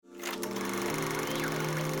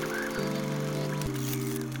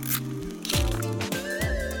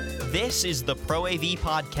This is the Pro AV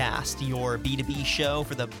Podcast, your B2B show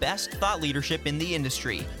for the best thought leadership in the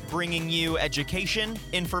industry, bringing you education,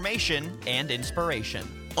 information, and inspiration.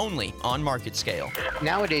 Only on Market Scale.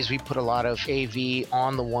 Nowadays, we put a lot of AV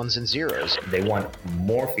on the ones and zeros. They want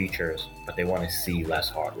more features, but they want to see less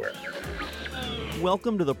hardware.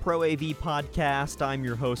 Welcome to the Pro AV Podcast. I'm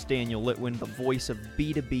your host, Daniel Litwin, the voice of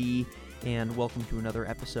B2B, and welcome to another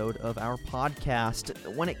episode of our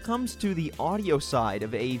podcast. When it comes to the audio side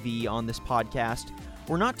of AV on this podcast,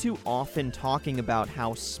 we're not too often talking about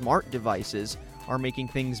how smart devices are making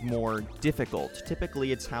things more difficult.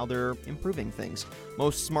 Typically, it's how they're improving things.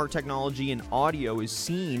 Most smart technology in audio is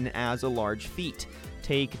seen as a large feat.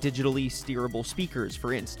 Take digitally steerable speakers,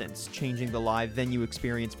 for instance, changing the live venue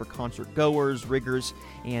experience for concert goers, riggers,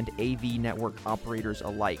 and AV network operators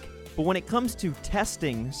alike. But when it comes to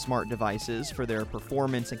testing smart devices for their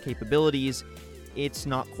performance and capabilities, it's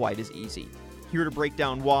not quite as easy. Here to break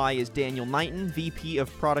down why is Daniel Knighton, VP of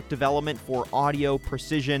Product Development for Audio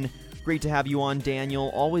Precision. Great to have you on,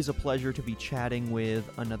 Daniel. Always a pleasure to be chatting with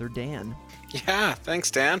another Dan. Yeah, thanks,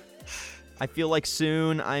 Dan. I feel like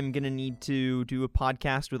soon I'm going to need to do a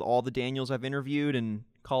podcast with all the Daniels I've interviewed and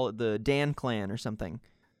call it the Dan Clan or something.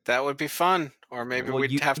 That would be fun. Or maybe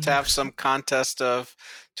we'd have to have some contest to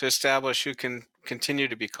establish who can continue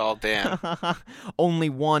to be called Dan. Only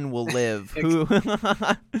one will live.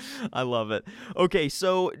 I love it. Okay,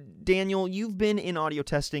 so Daniel, you've been in audio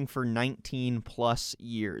testing for 19 plus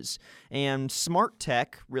years. And smart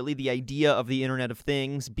tech, really the idea of the Internet of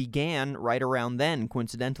Things, began right around then,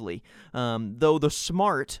 coincidentally. Though the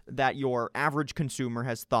smart that your average consumer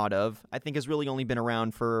has thought of, I think has really only been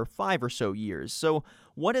around for 5 or so years. So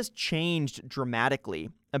what has changed dramatically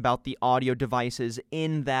about the audio devices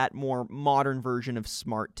in that more modern version of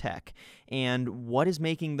smart tech? And what is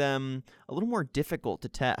making them a little more difficult to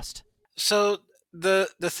test? So the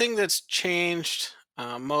thing that's changed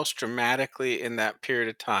most dramatically in that period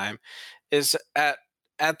of time is at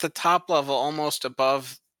the top level, almost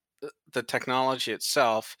above the technology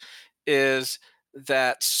itself, is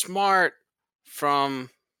that smart, from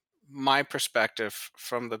my perspective,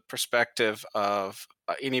 from the perspective of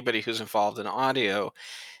anybody who's involved in audio,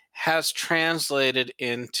 has translated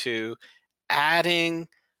into adding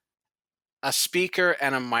a speaker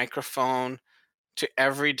and a microphone to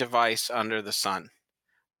every device under the sun.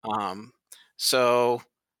 So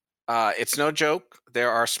it's no joke.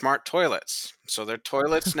 There are smart toilets. So there are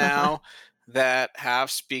toilets now that have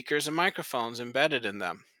speakers and microphones embedded in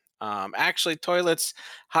them. Actually,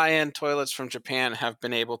 high-end toilets from Japan have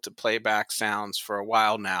been able to play back sounds for a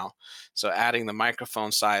while now. So adding the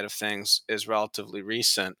microphone side of things is relatively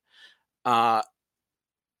recent. And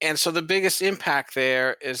so the biggest impact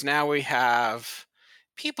there is now we have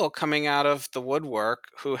people coming out of the woodwork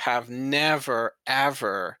who have never,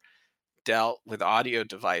 ever dealt with audio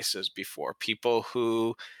devices before. People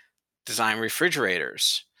who design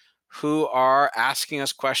refrigerators, who are asking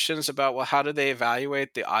us questions about, well, how do they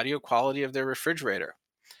evaluate the audio quality of their refrigerator?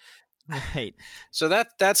 Right. So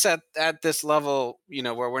that's at this level,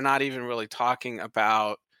 where we're not even really talking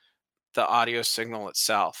about the audio signal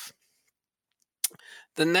itself.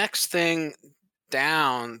 The next thing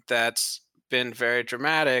down that's been very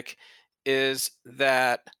dramatic is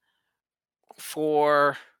that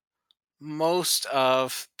for most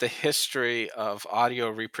of the history of audio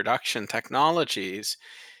reproduction technologies,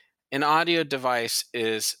 an audio device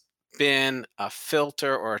is been a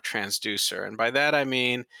filter or a transducer. And by that I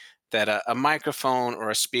mean that a microphone or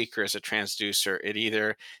a speaker is a transducer. It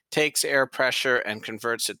either takes air pressure and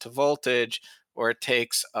converts it to voltage, or it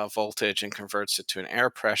takes a voltage and converts it to an air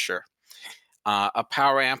pressure. A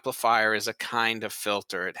power amplifier is a kind of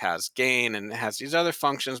filter. It has gain and it has these other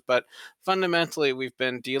functions, but fundamentally we've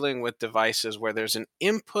been dealing with devices where there's an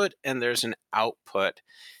input and there's an output.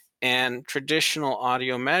 And traditional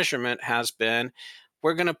audio measurement has been,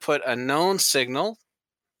 we're going to put a known signal,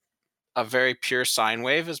 a very pure sine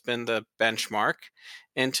wave has been the benchmark,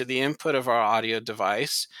 into the input of our audio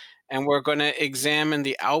device, and we're going to examine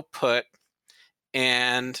the output,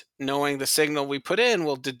 and knowing the signal we put in,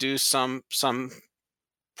 we'll deduce some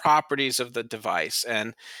properties of the device.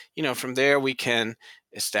 And from there we can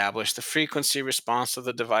establish the frequency response of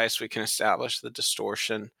the device, we can establish the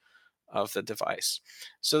distortion of the device.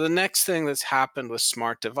 So the next thing that's happened with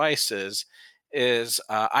smart devices is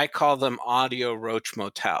I call them audio roach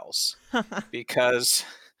motels, because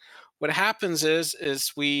what happens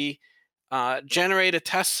is we generate a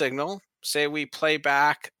test signal. Say we play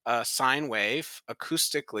back a sine wave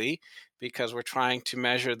acoustically because we're trying to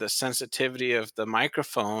measure the sensitivity of the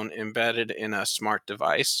microphone embedded in a smart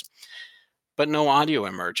device, but no audio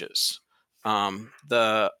emerges.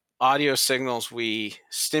 The audio signals we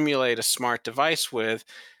stimulate a smart device with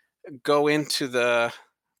go into the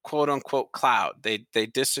quote unquote cloud. They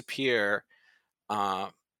disappear uh,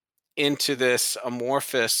 into this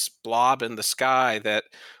amorphous blob in the sky that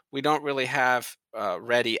we don't really have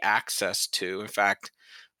ready access to. In fact,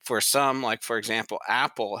 for some, like for example,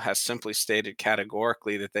 Apple has simply stated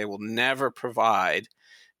categorically that they will never provide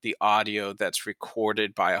the audio that's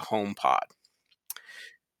recorded by a HomePod.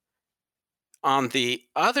 On the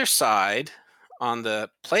other side, on the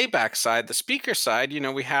playback side, the speaker side,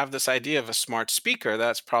 we have this idea of a smart speaker.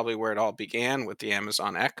 That's probably where it all began with the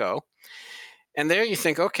Amazon Echo. And there you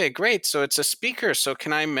think, okay, great. So it's a speaker. So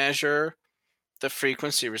can I measure the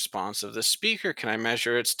frequency response of the speaker? Can I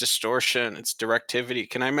measure its distortion, its directivity?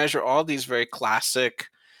 Can I measure all these very classic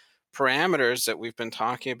parameters that we've been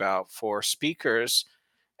talking about for speakers?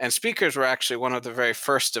 And speakers were actually one of the very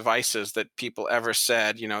first devices that people ever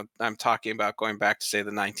said, I'm talking about going back to, say, the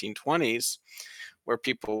 1920s, where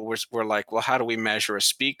people were like, well, how do we measure a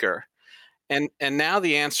speaker? And now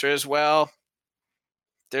the answer is, well,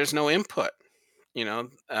 there's no input,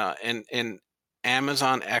 in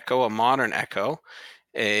Amazon Echo, a modern Echo,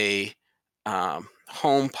 a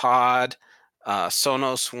HomePod,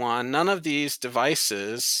 Sonos One, none of these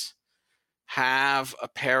devices have a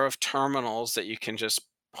pair of terminals that you can just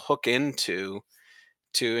hook into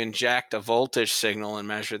to inject a voltage signal and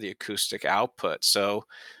measure the acoustic output. So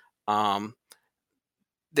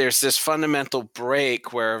there's this fundamental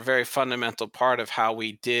break where a very fundamental part of how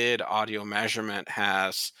we did audio measurement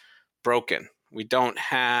has broken. We don't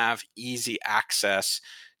have easy access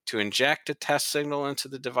to inject a test signal into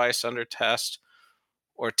the device under test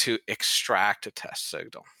or to extract a test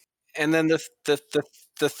signal. And then the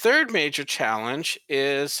third major challenge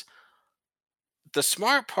is the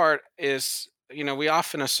smart part is, we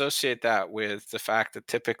often associate that with the fact that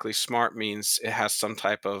typically smart means it has some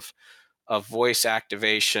type of voice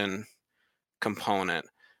activation component.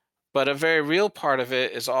 But a very real part of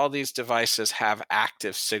it is all these devices have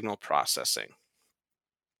active signal processing.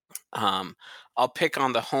 I'll pick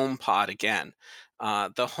on the HomePod again.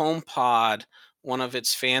 The HomePod, one of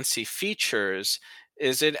its fancy features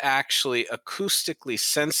is it actually acoustically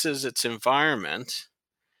senses its environment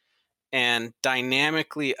and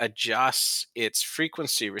dynamically adjusts its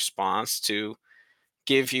frequency response to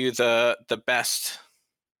give you the best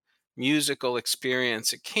musical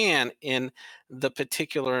experience it can in the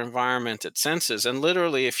particular environment it senses. And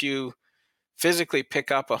literally, if you physically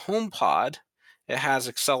pick up a HomePod, it has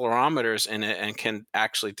accelerometers in it and can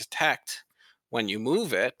actually detect when you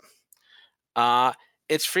move it.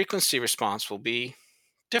 Its frequency response will be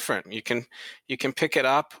different. You can pick it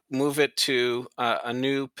up, move it to a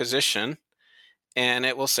new position, and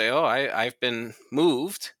it will say, "Oh, I've been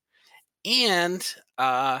moved," and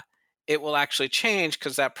it will actually change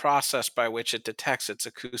because that process by which it detects its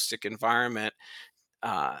acoustic environment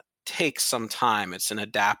takes some time. It's an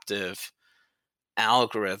adaptive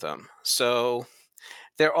algorithm. So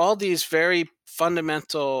there are all these very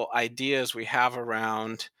fundamental ideas we have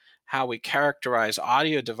around how we characterize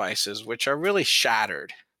audio devices, which are really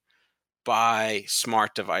shattered by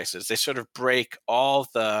smart devices. They sort of break all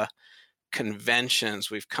the conventions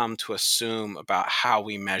we've come to assume about how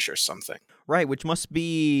we measure something. Right, which must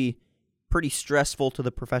be pretty stressful to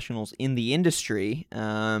the professionals in the industry,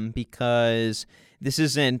 because this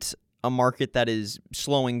isn't a market that is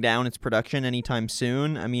slowing down its production anytime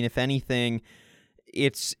soon. I mean, if anything,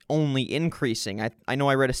 it's only increasing. I know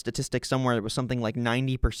I read a statistic somewhere that was something like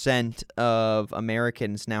 90% of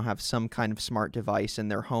Americans now have some kind of smart device in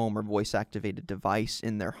their home or voice-activated device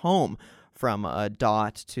in their home, from a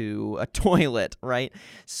dot to a toilet, right?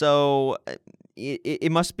 So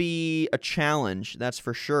it must be a challenge, that's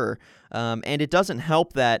for sure. And it doesn't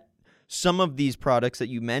help that some of these products that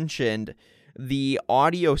you mentioned, the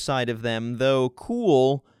audio side of them, though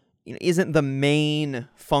cool, isn't the main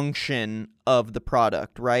function of the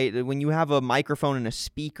product, right? When you have a microphone and a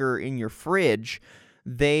speaker in your fridge,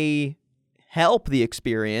 they help the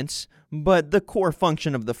experience, but the core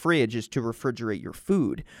function of the fridge is to refrigerate your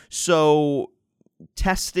food. So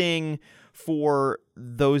testing for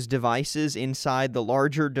those devices inside the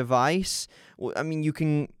larger device, I mean, you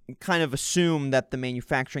can kind of assume that the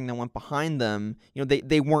manufacturing that went behind them,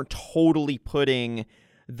 they weren't totally putting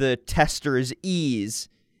the tester's ease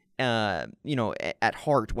at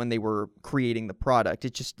heart when they were creating the product.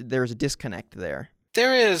 It's just, there's a disconnect there.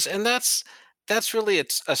 There is, and that's really,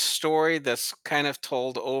 it's a story that's kind of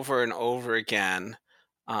told over and over again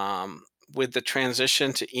with the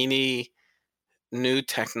transition to any new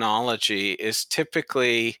technology is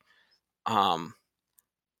typically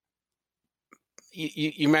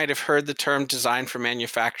you might have heard the term design for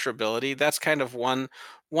manufacturability. That's kind of one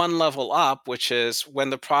level up, which is when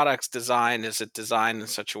the product's designed, is it designed in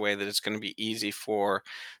such a way that it's going to be easy for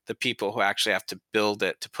the people who actually have to build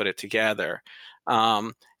it to put it together.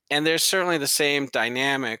 Um, and there's certainly the same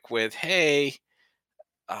dynamic with, hey,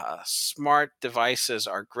 smart devices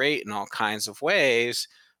are great in all kinds of ways,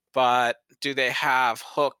 but do they have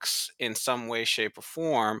hooks in some way, shape, or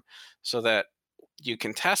form so that you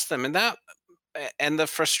can test them? And the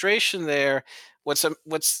frustration there, what's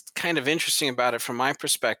kind of interesting about it from my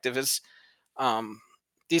perspective is, um,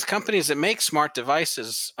 these companies that make smart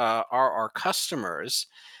devices are our customers,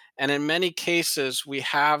 and in many cases we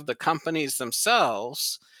have the companies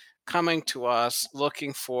themselves coming to us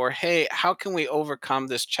looking for, hey, how can we overcome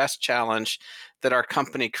this chess challenge that our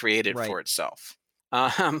company created Right. for itself?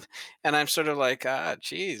 um, and I'm sort of like,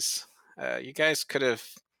 geez, you guys could have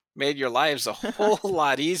made your lives a whole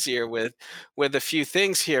lot easier with a few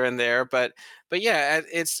things here and there. But yeah,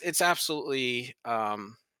 it's absolutely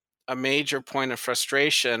a major point of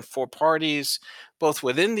frustration for parties both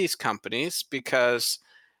within these companies, because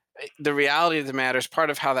the reality of the matter is, part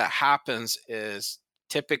of how that happens is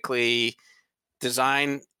typically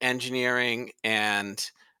design engineering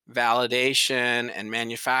and validation and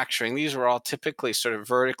manufacturing. These are all typically sort of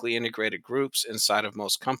vertically integrated groups inside of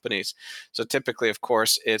most companies. So typically, of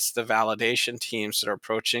course, it's the validation teams that are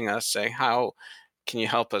approaching us saying, how can you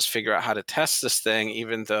help us figure out how to test this thing,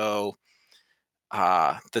 even though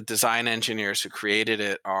the design engineers who created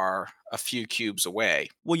it are a few cubes away.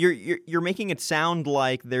 Well, you're making it sound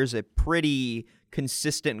like there's a pretty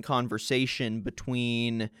consistent conversation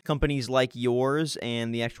between companies like yours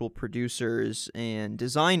and the actual producers and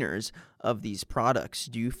designers of these products.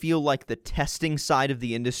 Do you feel like the testing side of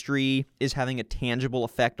the industry is having a tangible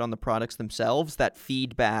effect on the products themselves? That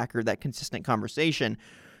feedback or that consistent conversation,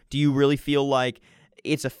 do you really feel like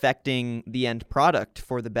it's affecting the end product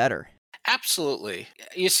for the better? Absolutely.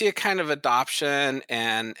 You see a kind of adoption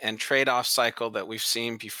and trade-off cycle that we've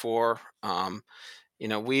seen before.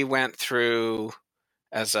 We went through,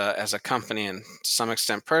 as a company and to some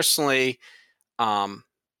extent personally, um,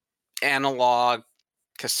 analog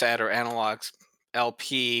cassette or analog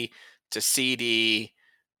LP to CD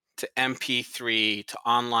to MP3 to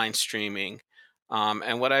online streaming.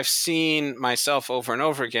 And what I've seen myself over and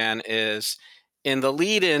over again is, in the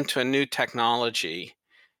lead into a new technology,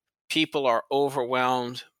 people are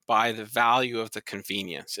overwhelmed by the value of the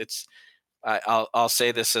convenience. I'll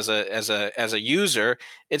say this as a user,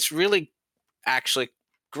 it's really actually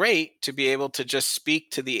great to be able to just speak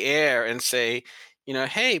to the air and say,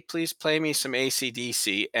 hey, please play me some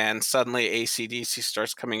AC/DC, and suddenly AC/DC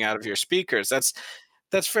starts coming out of your speakers.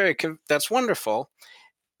 That's wonderful.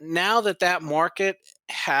 Now that that market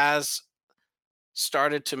has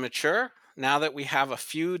started to mature, now that we have a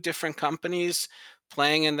few different companies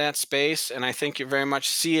playing in that space, and I think you very much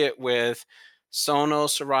see it with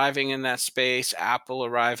Sonos arriving in that space, Apple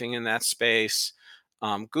arriving in that space,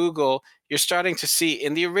 Google, you're starting to see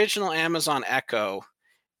in the original Amazon Echo,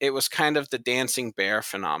 it was kind of the dancing bear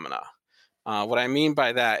phenomena. What I mean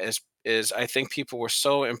by that is I think people were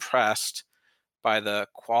so impressed by the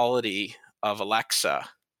quality of Alexa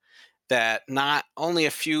that not only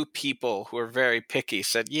a few people who are very picky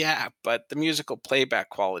said, yeah, but the musical playback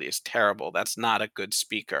quality is terrible. That's not a good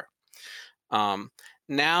speaker. Um,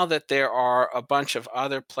 Now that there are a bunch of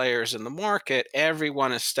other players in the market,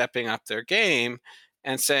 everyone is stepping up their game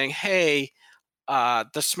and saying, hey,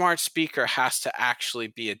 the smart speaker has to actually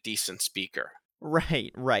be a decent speaker.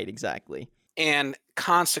 Right, exactly. And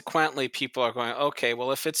consequently, people are going, okay,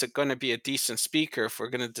 well, if it's going to be a decent speaker, if we're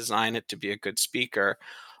going to design it to be a good speaker,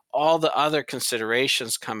 all the other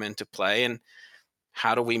considerations come into play. And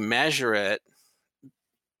how do we measure it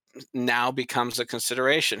now becomes a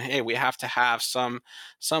consideration. Hey, we have to have some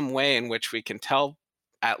way in which we can tell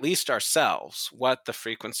at least ourselves what the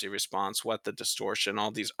frequency response, what the distortion,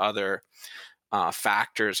 all these other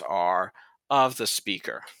factors are of the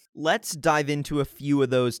speaker. Let's dive into a few of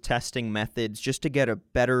those testing methods just to get a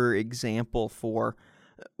better example for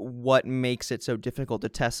what makes it so difficult to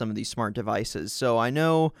test some of these smart devices. So I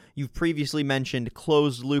know you've previously mentioned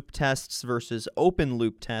closed loop tests versus open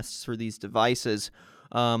loop tests for these devices.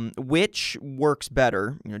 Which works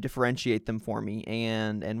better? Differentiate them for me,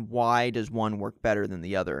 and why does one work better than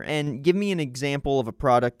the other? And give me an example of a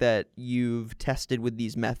product that you've tested with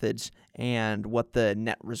these methods and what the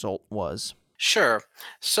net result was. Sure.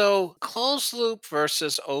 So closed loop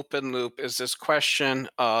versus open loop is this question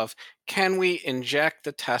of, can we inject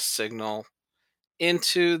the test signal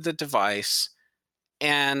into the device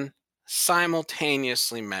and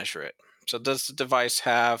simultaneously measure it? So does the device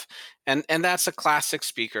have, and that's a classic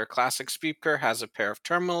speaker. A classic speaker has a pair of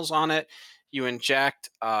terminals on it. You inject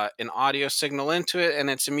an audio signal into it, and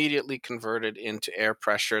it's immediately converted into air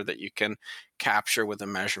pressure that you can capture with a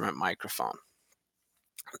measurement microphone.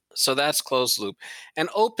 So that's closed loop. And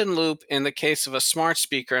open loop, in the case of a smart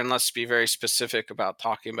speaker, and let's be very specific about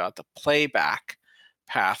talking about the playback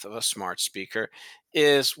path of a smart speaker,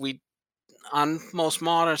 is on most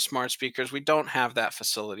modern smart speakers, we don't have that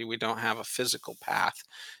facility. We don't have a physical path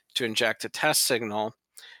to inject a test signal,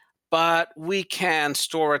 but we can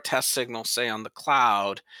store a test signal, say, on the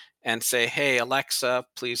cloud and say, hey, Alexa,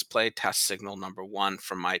 please play test signal number 1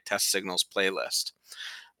 from my test signals playlist.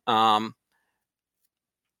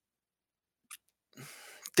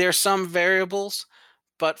 There's some variables,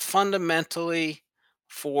 but fundamentally,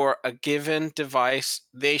 for a given device,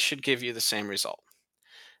 they should give you the same result.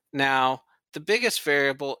 Now, the biggest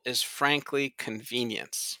variable is, frankly,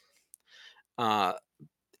 convenience.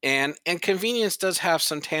 And convenience does have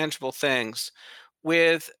some tangible things.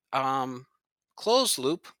 With closed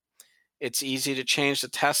loop, it's easy to change the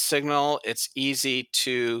test signal. It's easy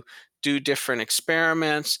to do different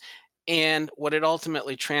experiments. And what it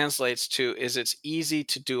ultimately translates to is it's easy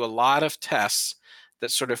to do a lot of tests that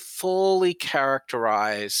sort of fully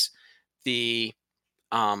characterize the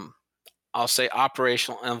I'll say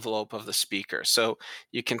operational envelope of the speaker. So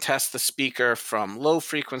you can test the speaker from low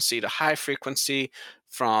frequency to high frequency,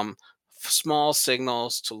 from small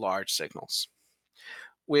signals to large signals.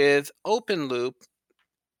 With open loop,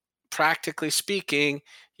 practically speaking,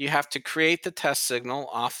 you have to create the test signal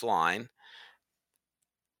offline,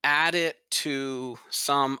 add it to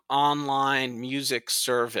some online music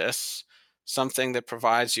service, something that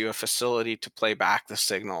provides you a facility to play back the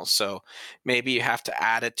signal. So maybe you have to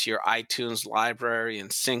add it to your iTunes library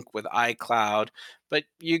and sync with iCloud, but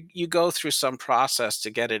you go through some process to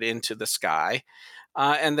get it into the sky.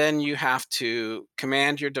 And then you have to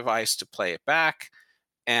command your device to play it back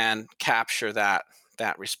and capture that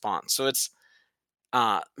response. So it's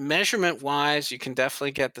measurement wise, you can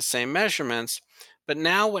definitely get the same measurements. But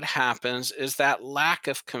now what happens is that lack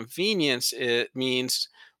of convenience, it means,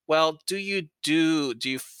 well, do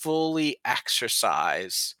you fully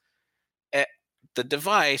exercise the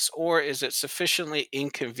device, or is it sufficiently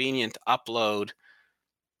inconvenient to upload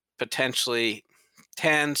potentially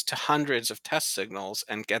tens to hundreds of test signals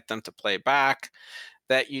and get them to play back,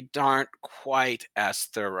 that you aren't quite as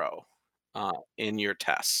thorough in your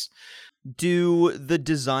tests? Do the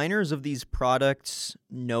designers of these products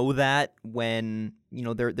know that when,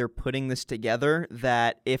 they're putting this together,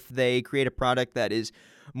 that if they create a product that is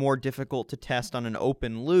more difficult to test on an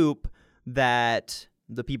open loop, that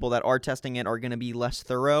the people that are testing it are going to be less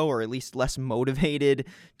thorough, or at least less motivated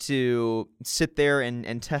to sit there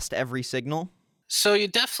and test every signal? So you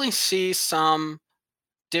definitely see some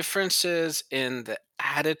differences in the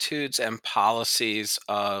attitudes and policies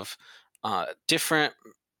of different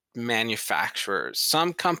manufacturers.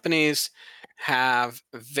 Some companies have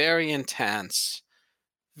very intense,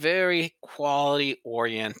 very quality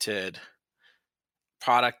oriented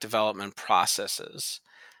product development processes,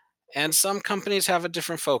 and some companies have a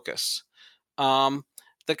different focus.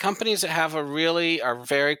 The companies that are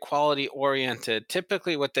very quality oriented,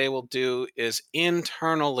 typically what they will do is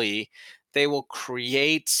internally they will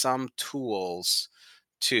create some tools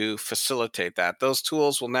to facilitate that. Those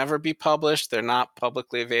tools will never be published. They're not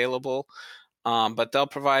publicly available, but they'll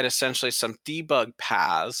provide essentially some debug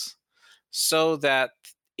paths so that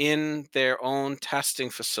in their own testing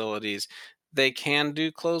facilities, they can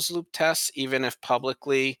do closed loop tests, even if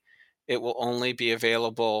publicly it will only be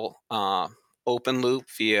available open loop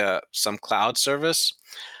via some cloud service.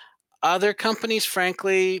 Other companies,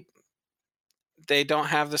 frankly, they don't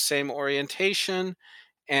have the same orientation.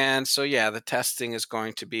 And so, yeah, the testing is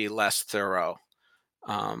going to be less thorough.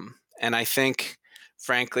 And I think,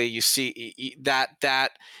 frankly, you see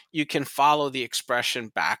that you can follow the expression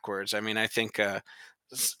backwards. I mean, I think,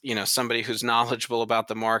 somebody who's knowledgeable about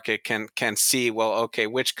the market can see, well, okay,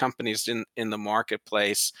 which companies in the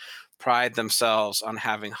marketplace pride themselves on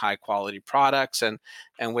having high quality products, and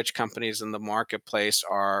which companies in the marketplace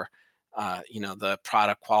are, the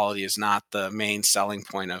product quality is not the main selling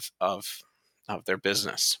point of their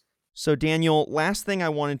business. So Daniel, last thing I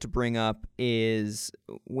wanted to bring up is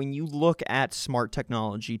when you look at smart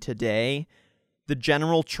technology today, the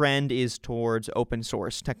general trend is towards open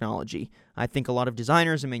source technology. I think a lot of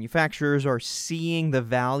designers and manufacturers are seeing the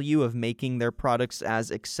value of making their products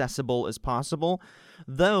as accessible as possible,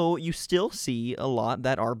 though you still see a lot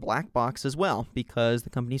that are black box as well, because the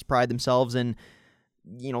companies pride themselves in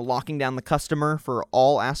locking down the customer for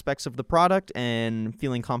all aspects of the product and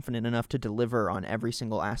feeling confident enough to deliver on every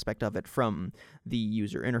single aspect of it, from the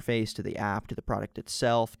user interface to the app to the product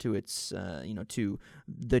itself to its, to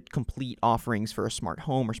the complete offerings for a smart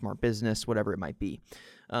home or smart business, whatever it might be.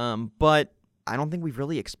 But I don't think we've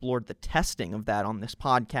really explored the testing of that on this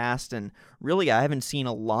podcast, and really I haven't seen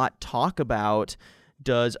a lot talk about,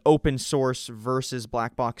 does open source versus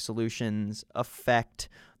black box solutions affect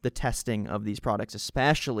the testing of these products,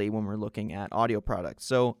 especially when we're looking at audio products.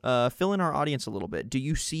 So fill in our audience a little bit. Do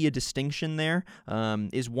you see a distinction there?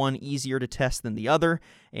 Is one easier to test than the other?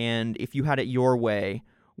 And if you had it your way,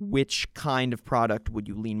 which kind of product would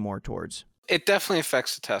you lean more towards? It definitely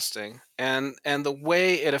affects the testing. And the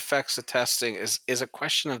way it affects the testing is a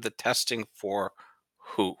question of the testing for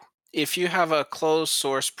who. If you have a closed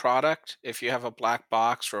source product, if you have a black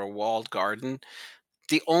box or a walled garden,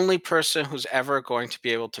 the only person who's ever going to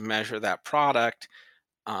be able to measure that product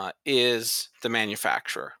is the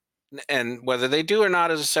manufacturer. And whether they do or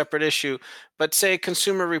not is a separate issue. But say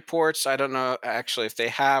Consumer Reports, I don't know actually if they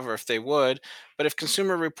have or if they would, but if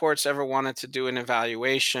Consumer Reports ever wanted to do an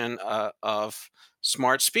evaluation of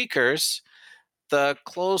smart speakers, the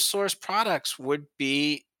closed source products would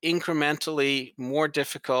be incrementally more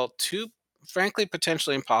difficult to, frankly,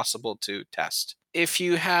 potentially impossible to test. If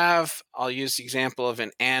you have, I'll use the example of an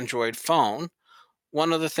Android phone.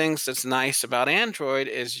 One of the things that's nice about Android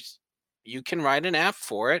is you can write an app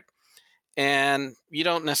for it, and you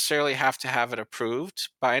don't necessarily have to have it approved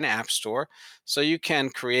by an app store. So you can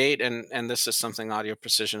create, and this is something Audio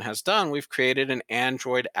Precision has done, we've created an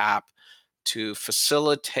Android app to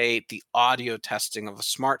facilitate the audio testing of a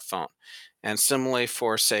smartphone. And similarly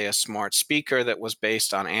for, say, a smart speaker that was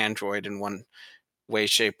based on Android in one way,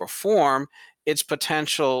 shape, or form, it's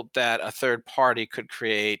potential that a third party could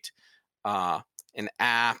create an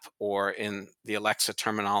app, or in the Alexa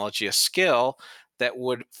terminology, a skill that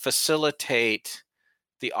would facilitate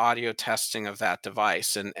the audio testing of that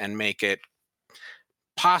device and make it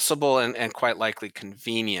possible and quite likely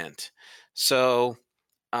convenient. So,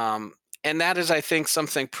 and that is, I think,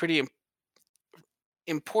 something pretty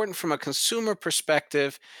important from a consumer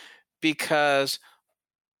perspective, because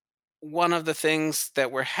one of the things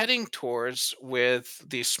that we're heading towards with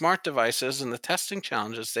these smart devices and the testing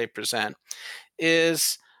challenges they present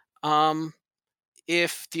is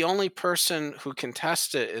if the only person who can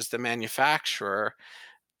test it is the manufacturer,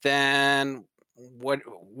 then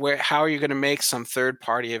how are you going to make some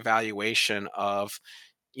third-party evaluation of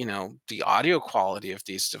the audio quality of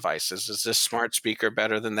these devices? Is this smart speaker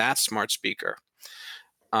better than that smart speaker?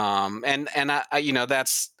 And I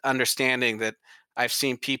that's understanding that I've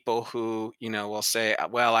seen people who, will say,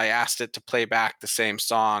 well, I asked it to play back the same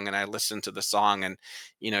song and I listened to the song and,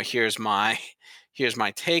 here's my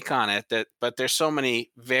take on it. But there's so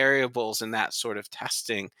many variables in that sort of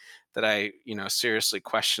testing that I, seriously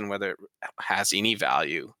question whether it has any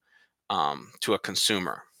value to a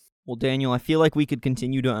consumer. Well, Daniel, I feel like we could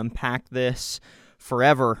continue to unpack this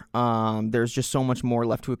forever. There's just so much more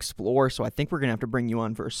left to explore, so I think we're going to have to bring you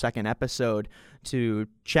on for a second episode to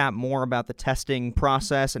chat more about the testing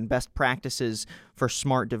process and best practices for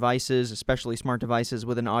smart devices, especially smart devices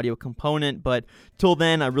with an audio component. But till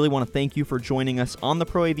then, I really want to thank you for joining us on the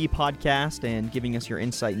Pro AV podcast and giving us your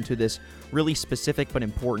insight into this really specific but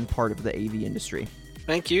important part of the AV industry.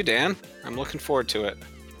 Thank you, Dan. I'm looking forward to it.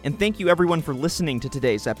 And thank you everyone for listening to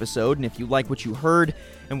today's episode. And if you like what you heard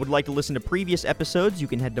and would like to listen to previous episodes, you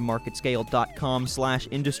can head to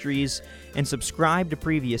marketscale.com/industries and subscribe to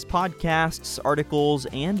previous podcasts, articles,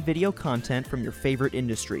 and video content from your favorite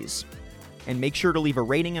industries. And make sure to leave a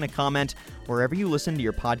rating and a comment wherever you listen to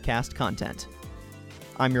your podcast content.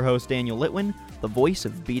 I'm your host, Daniel Litwin, the voice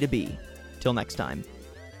of B2B. Till next time.